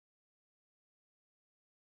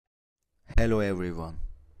Hello everyone,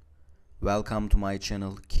 welcome to my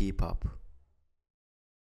channel. Keep up.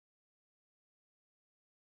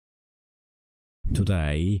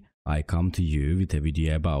 Today I come to you with a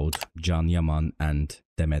video about Yaman and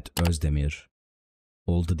Demet Özdemir.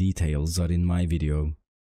 All the details are in my video.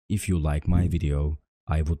 If you like my video,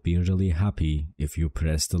 I would be really happy if you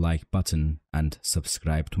press the like button and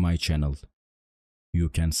subscribe to my channel. You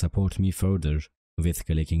can support me further with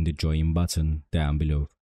clicking the join button down below.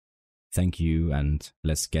 Thank you, and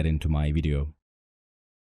let's get into my video.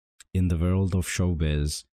 In the world of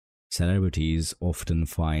showbiz, celebrities often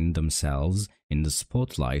find themselves in the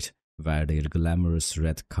spotlight where their glamorous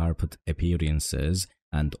red carpet appearances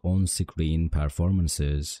and on-screen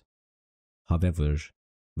performances. However,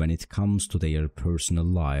 when it comes to their personal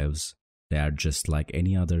lives, they are just like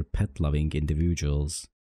any other pet-loving individuals.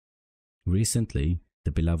 Recently,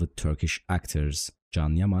 the beloved Turkish actors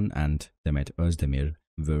Yaman and Demet Özdemir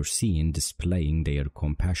were seen displaying their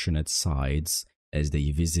compassionate sides as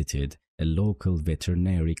they visited a local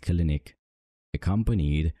veterinary clinic,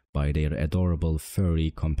 accompanied by their adorable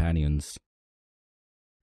furry companions.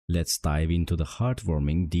 Let's dive into the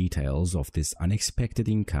heartwarming details of this unexpected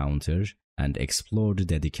encounter and explore the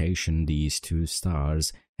dedication these two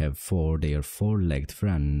stars have for their four-legged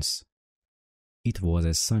friends. It was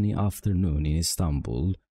a sunny afternoon in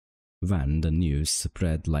Istanbul when the news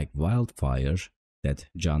spread like wildfire that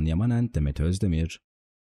Yaman and Demet Özdemir,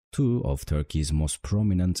 two of Turkey's most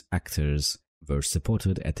prominent actors, were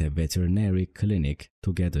spotted at a veterinary clinic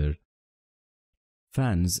together.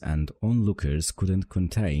 Fans and onlookers couldn't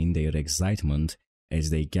contain their excitement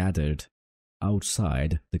as they gathered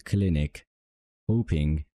outside the clinic,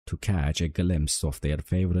 hoping to catch a glimpse of their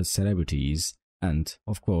favorite celebrities and,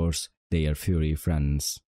 of course, their furry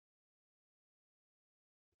friends.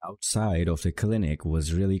 Outside of the clinic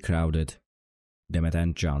was really crowded. Demet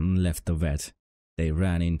and Can left the vet. They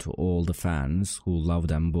ran into all the fans who loved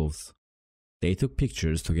them both. They took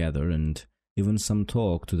pictures together and even some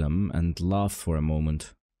talked to them and laughed for a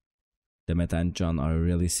moment. Demet and Can are a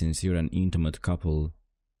really sincere and intimate couple.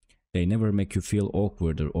 They never make you feel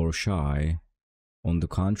awkward or shy. On the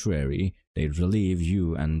contrary, they relieve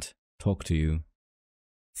you and talk to you.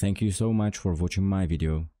 Thank you so much for watching my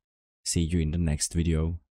video. See you in the next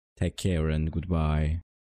video. Take care and goodbye.